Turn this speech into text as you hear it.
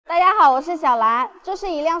好，我是小兰。这是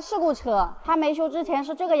一辆事故车，它没修之前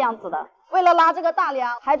是这个样子的。为了拉这个大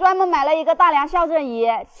梁，还专门买了一个大梁校正仪。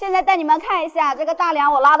现在带你们看一下这个大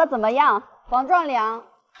梁我拉的怎么样。防撞梁、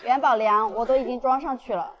元宝梁我都已经装上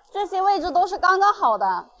去了，这些位置都是刚刚好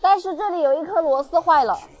的。但是这里有一颗螺丝坏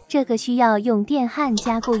了，这个需要用电焊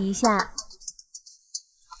加固一下。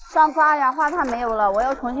上次二氧化碳没有了，我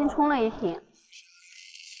又重新充了一瓶。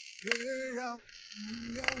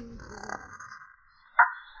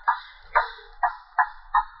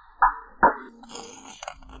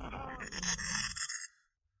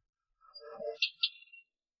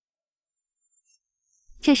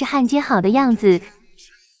这是焊接好的样子，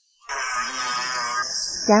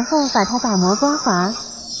然后把它打磨光滑。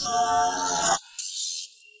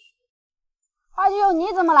二舅，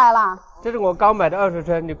你怎么来了？这是我刚买的二手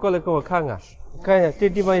车，你过来给我看看，看一下这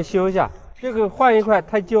地方要修一下，这个换一块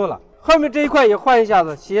太旧了，后面这一块也换一下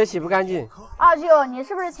子，洗也洗不干净。二舅，你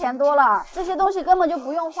是不是钱多了？这些东西根本就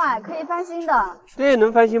不用换，可以翻新的。这也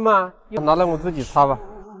能翻新吗？拿来我自己擦吧。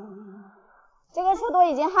这个车都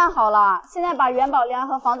已经焊好了，现在把元宝梁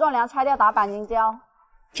和防撞梁拆掉，打钣金胶。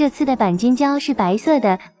这次的钣金胶是白色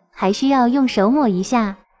的，还需要用手抹一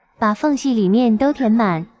下，把缝隙里面都填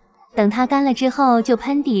满。等它干了之后，就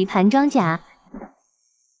喷底盘装甲。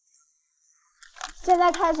现在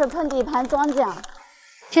开始喷底盘装甲。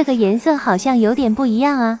这个颜色好像有点不一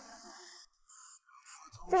样啊。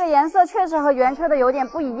这个颜色确实和原车的有点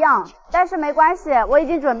不一样，但是没关系，我已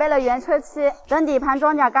经准备了原车漆，等底盘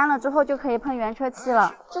装甲干了之后就可以喷原车漆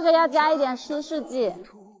了。这个要加一点湿式剂，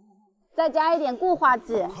再加一点固化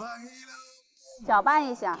剂，搅拌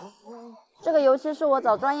一下。这个油漆是我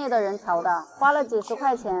找专业的人调的，花了几十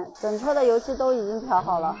块钱，整车的油漆都已经调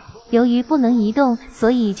好了。由于不能移动，所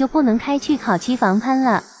以就不能开去烤漆房喷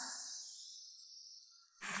了。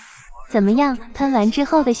怎么样？喷完之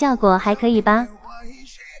后的效果还可以吧？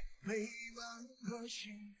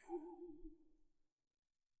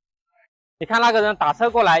你看那个人打车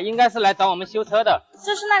过来，应该是来找我们修车的。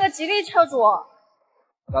就是那个吉利车主。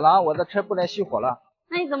小兰，我的车不能熄火了。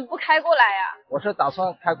那你怎么不开过来呀？我是打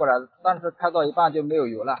算开过来，但是开到一半就没有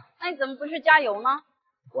油了。那你怎么不去加油呢？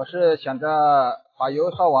我是想着把油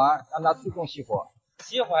烧完，让它自动熄火。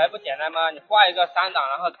熄火还不简单吗？你画一个3档，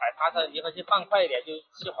然后踩刹车，离合器放快一点就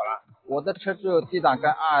熄火了。我的车只有 D 档跟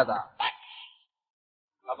2档。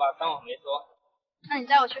好吧，当我没说。那你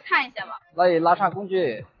带我去看一下吧。那你拉上工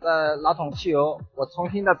具，再拿桶汽油，我重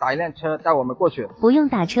新再打一辆车带我们过去。不用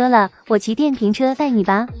打车了，我骑电瓶车带你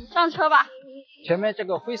吧。上车吧。前面这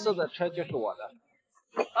个灰色的车就是我的。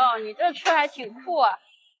哦，你这车还挺酷啊。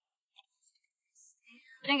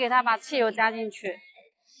先给它把汽油加进去。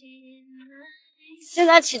现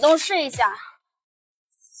在启动试一下。打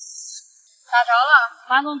着了，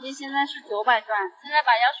发动机现在是900转，现在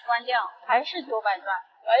把钥匙关掉，还是900转。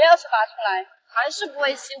把钥匙拔出来，还是不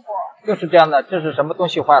会熄火。就是这样的，这是什么东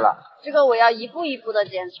西坏了？这个我要一步一步的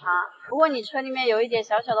检查。不过你车里面有一点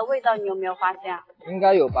小小的味道，你有没有发现？应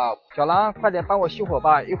该有吧。小兰，快点帮我熄火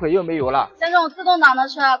吧，一会儿又没油了。像这种自动挡的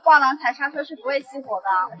车，挂档踩刹车是不会熄火的。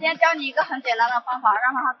我今天教你一个很简单的方法，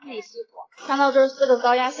让它自己熄火。看到这4个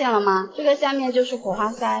高压线了吗？这个下面就是火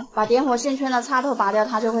花塞，把点火线圈的插头拔掉，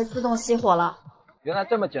它就会自动熄火了。原来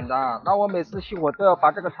这么简单啊！那我每次熄火都要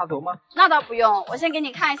拔这个插头吗？那倒不用，我先给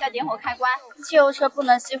你看一下点火开关。汽油车不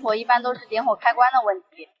能熄火，一般都是点火开关的问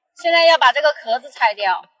题。现在要把这个壳子拆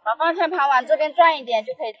掉，把方向盘往这边转一点，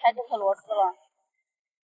就可以拆这颗螺丝了。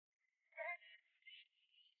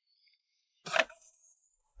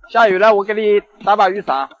下雨了，我给你打把雨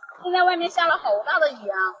伞。现在外面下了好大的雨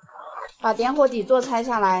啊！把点火底座拆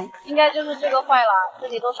下来，应该就是这个坏了，这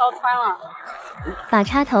里都烧穿了。把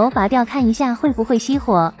插头拔掉，看一下会不会熄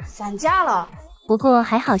火。散架了，不过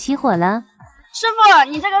还好熄火了。师傅，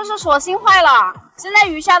你这个是锁芯坏了，现在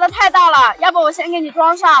雨下的太大了，要不我先给你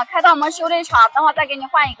装上，开到我们修理厂，等会再给你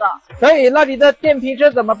换一个。可以，那你的电瓶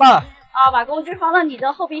车怎么办？把工具放到你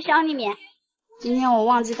的后备箱里面。今天我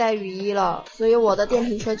忘记带雨衣了，所以我的电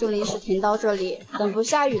瓶车就临时停到这里，等不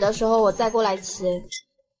下雨的时候我再过来骑。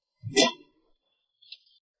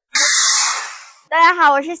大家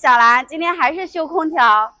好，我是小兰，今天还是修空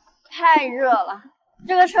调，太热了。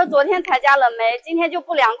这个车昨天才加冷媒，今天就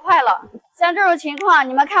不凉快了。像这种情况，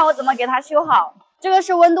你们看我怎么给它修好。这个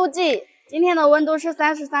是温度计，今天的温度是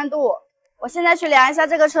33度。我现在去量一下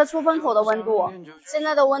这个车出风口的温度，现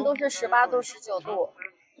在的温度是18度、19度。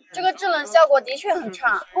这个制冷效果的确很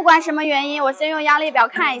差，不管什么原因，我先用压力表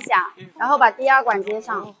看一下，然后把低压管接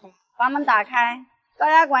上，阀门打开，高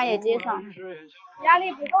压管也接上。压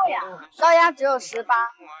力不够呀，高压只有18，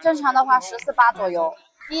正常的话14、8左右。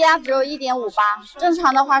低压只有1.58，正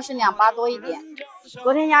常的话是2巴多一点。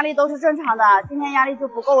昨天压力都是正常的，今天压力就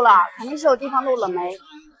不够了，肯定是有地方漏了煤。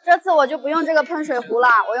这次我就不用这个喷水壶了，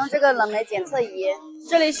我用这个冷媒检测仪。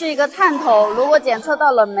这里是一个探头，如果检测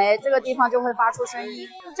到冷媒，这个地方就会发出声音。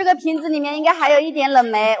这个瓶子里面应该还有一点冷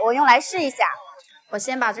媒，我用来试一下。我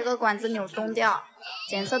先把这个管子扭松掉，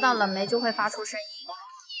检测到冷媒就会发出声音。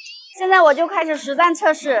现在我就开始实战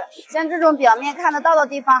测试，像这种表面看得到的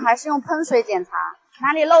地方，还是用喷水检查，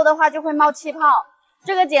哪里漏的话就会冒气泡。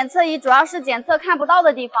这个检测仪主要是检测看不到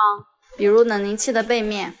的地方，比如冷凝器的背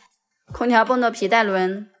面、空调泵的皮带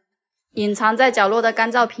轮、隐藏在角落的干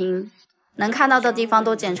燥瓶，能看到的地方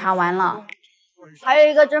都检查完了。还有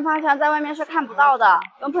一个蒸发箱在外面是看不到的，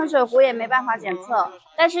用喷水壶也没办法检测，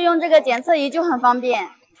但是用这个检测仪就很方便。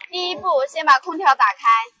第一步，先把空调打开，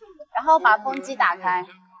然后把风机打开。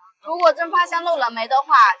如果蒸发箱漏冷媒的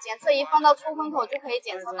话，检测仪放到出风口就可以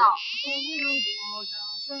检测到。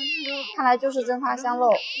看来就是蒸发箱漏。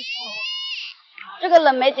这个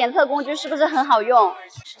冷媒检测工具是不是很好用？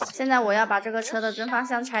现在我要把这个车的蒸发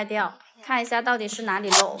箱拆掉，看一下到底是哪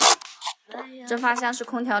里漏。蒸发箱是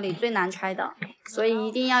空调里最难拆的，所以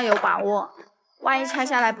一定要有把握。万一拆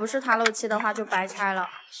下来不是它漏气的话，就白拆了。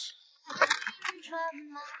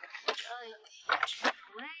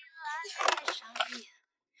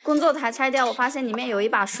工作台拆掉，我发现里面有一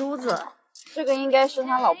把梳子，这个应该是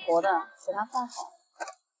他老婆的，给他放好。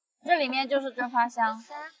这里面就是蒸发箱，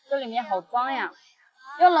这里面好脏呀。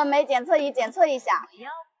用冷媒检测仪检测一下，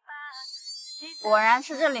果然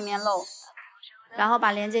是这里面漏。然后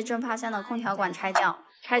把连接蒸发箱的空调管拆掉，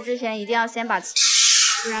拆之前一定要先把气，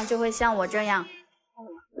不然就会像我这样。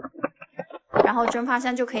然后蒸发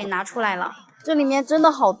箱就可以拿出来了。这里面真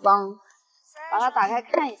的好脏，把它打开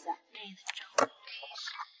看一下。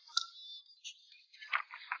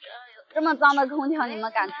这么脏的空调你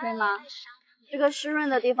们敢吹吗？这个湿润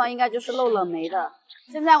的地方应该就是漏冷媒的。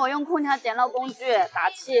现在我用空调检漏工具打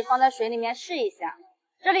气，放在水里面试一下。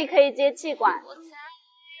这里可以接气管。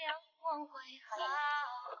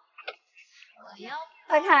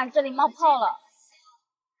快看，这里冒泡了。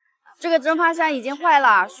这个蒸发箱已经坏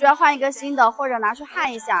了，需要换一个新的，或者拿去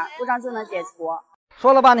焊一下，故障就能解除。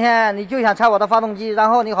说了半天，你就想拆我的发动机，然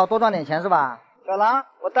后你好多赚点钱是吧？小兰，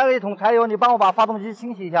我带了一桶柴油，你帮我把发动机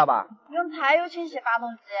清洗一下吧。用柴油清洗发动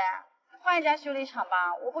机？换一家修理厂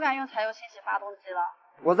吧，我不敢用柴油清洗发动机了。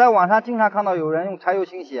我在网上经常看到有人用柴油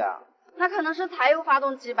清洗啊。那可能是柴油发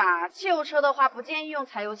动机吧，汽油车的话不建议用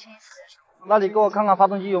柴油清洗。那你给我看看发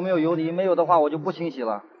动机有没有油离，没有的话我就不清洗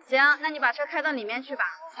了。行，那你把车开到里面去吧，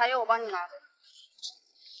柴油我帮你拿。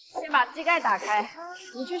先把机盖打开，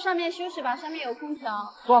你去上面休息吧，上面有空调。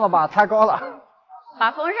算了吧，太高了。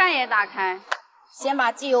把风扇也打开，先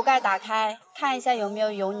把机油盖打开，看一下有没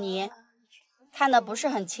有油泥，看的不是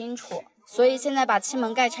很清楚，所以现在把气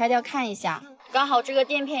门盖拆掉看一下，刚好这个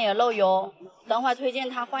垫片也漏油，等会儿推荐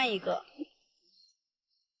他换一个。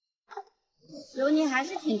油泥还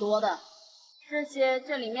是挺多的，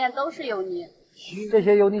这里面都是油泥。这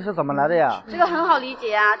些油泥是怎么来的呀？这个很好理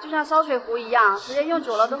解啊，就像烧水壶一样，时间用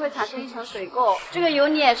久了都会产生一层水垢。这个油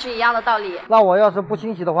泥也是一样的道理。那我要是不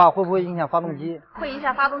清洗的话，会不会影响发动机？会影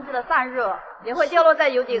响发动机的散热，也会掉落在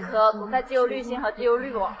油底壳，堵塞机油滤芯和机油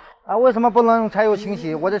滤网。啊，为什么不能用柴油清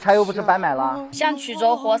洗？我的柴油不是白买了？像曲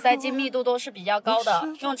轴活塞机密度都是比较高的，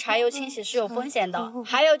用柴油清洗是有风险的。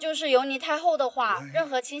还有就是油泥太厚的话，任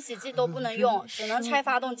何清洗剂都不能用，只能拆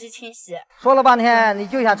发动机清洗。说了半天，你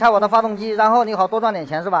就想拆我的发动机，然后你好多赚点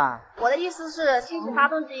钱是吧？我的意思是，清洗发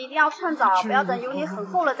动机一定要趁早，不要等油泥很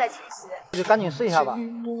厚了再清洗。就赶紧试一下吧。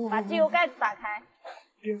把机油盖子打开，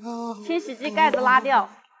清洗剂盖子拉掉，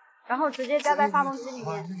然后直接加在发动机里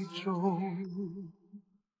面。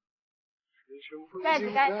盖子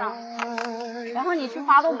盖上，然后你去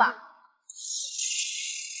发动吧。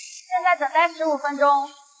现在等待15分钟，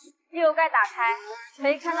机油盖打开，可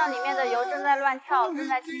以看到里面的油正在乱跳，正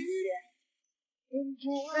在清洗。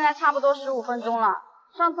现在差不多15分钟了。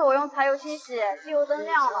上次我用柴油清洗，机油灯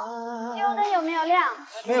亮了。机油灯有没有亮？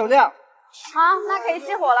没有亮。好，那可以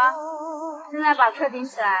熄火了。现在把车顶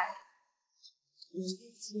起来，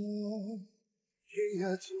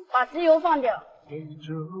把机油放掉。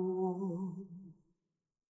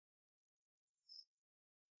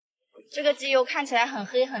这个机油看起来很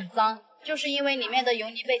黑很脏，就是因为里面的油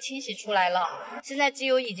泥被清洗出来了。现在机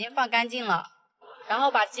油已经放干净了，然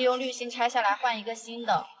后把机油滤芯拆下来换一个新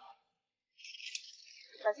的。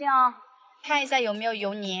小心啊，看一下有没有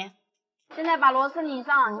油泥。现在把螺丝拧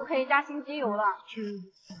上，就可以加新机油了。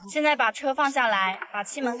现在把车放下来，把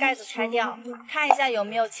气门盖子拆掉，看一下有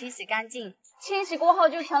没有清洗干净。清洗过后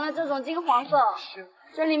就成了这种金黄色，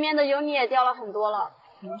这里面的油泥也掉了很多了。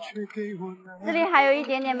这里还有一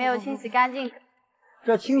点点没有清洗干净。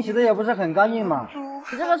这清洗的也不是很干净嘛。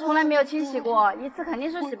你这个从来没有清洗过，一次肯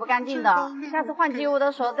定是洗不干净的。下次换机油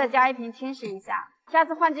的时候再加一瓶清洗一下。下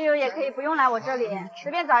次换机油也可以不用来我这里，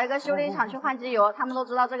随便找一个修理厂去换机油，他们都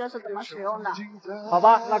知道这个是怎么使用的。好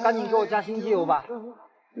吧，那赶紧给我加新机油吧。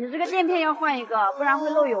你这个垫片要换一个，不然会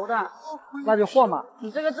漏油的。那就换嘛。你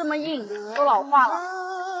这个这么硬，都老化了。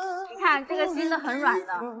你看这个新的很软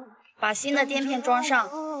的，把新的垫片装上，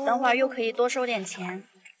等会儿又可以多收点钱。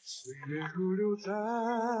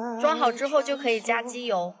装好之后就可以加机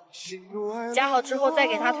油，加好之后再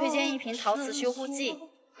给他推荐一瓶陶瓷修复剂。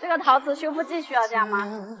这个陶瓷修复剂需要加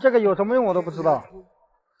吗？这个有什么用我都不知道。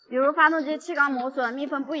比如发动机气缸磨损、密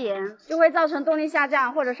封不严，就会造成动力下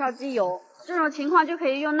降或者烧机油，这种情况就可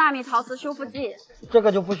以用纳米陶瓷修复剂。这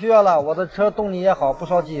个就不需要了，我的车动力也好，不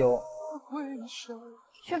烧机油。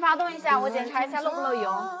去发动一下，我检查一下漏不漏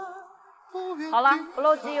油。好了，不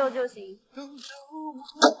漏机油就行。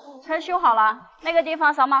车修好了，那个地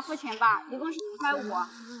方扫码付钱吧，一共是5块5。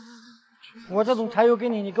我这种柴油给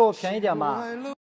你，你给我便宜点吧。